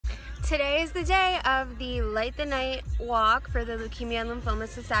Today is the day of the Light the Night walk for the Leukemia Lymphoma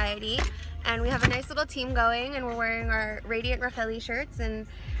Society, and we have a nice little team going, and we're wearing our Radiant Racheli shirts, and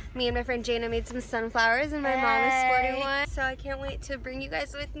me and my friend Jana made some sunflowers, and my mom is sporting one. So I can't wait to bring you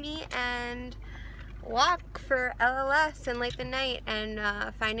guys with me and walk for LLS and light the night and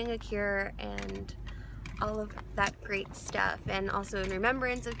finding a cure and all of that great stuff, and also in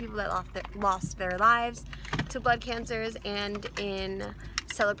remembrance of people that lost their lives to blood cancers, and in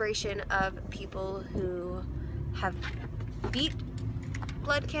celebration of people who have beat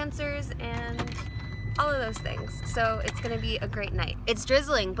blood cancers and all of those things. So it's gonna be a great night. It's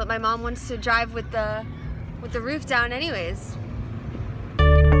drizzling, but my mom wants to drive with the roof down anyways.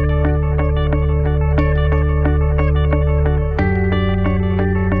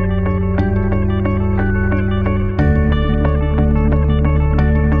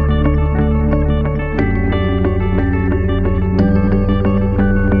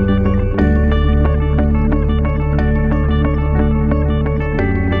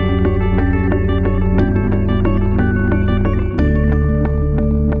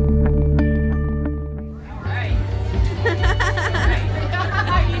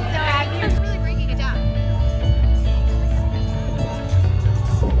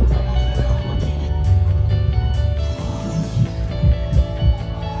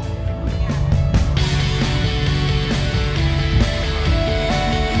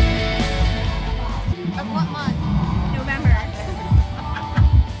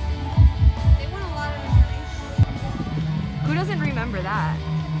 Who doesn't remember that?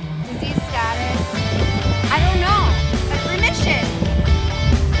 Disease status? I don't know. Remission.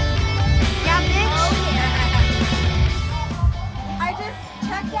 Yeah, bitch. I just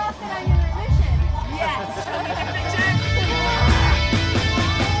checked off that I'm in remission. Yes. Show me the picture.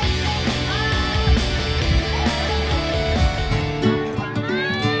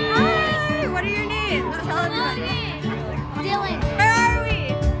 Hi. What are your names? Tell everybody. Dylan. Where are we?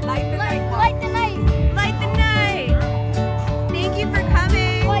 Light the night. Light the night. Thank you for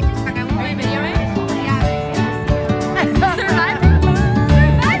coming. Oh, I just... Okay, we'll play video, right? Yeah. Survivor.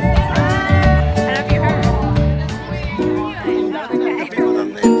 Survivor. And if you hurt.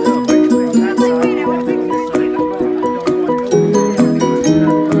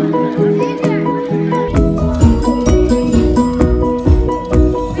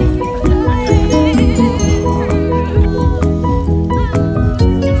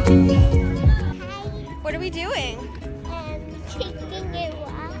 What are we doing? Taking a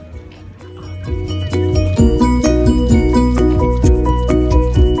walk.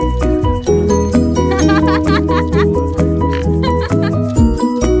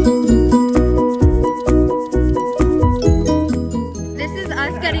 This is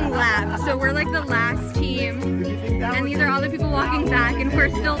us getting lapped, so we're like the last team, and these are all the people walking back, and we're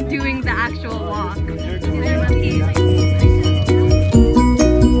still doing the actual walk.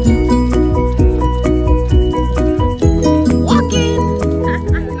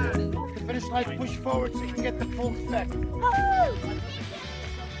 Push forward so you can get the full effect. You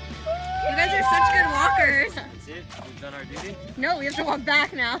guys are such good walkers. That's it? We've done our duty? No, we have to walk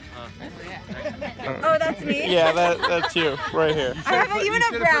back now. Oh, that's me? Yeah, that's you, right here. I have a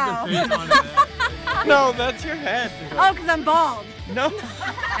unibrow. No, that's your head. Oh, because I'm bald. No.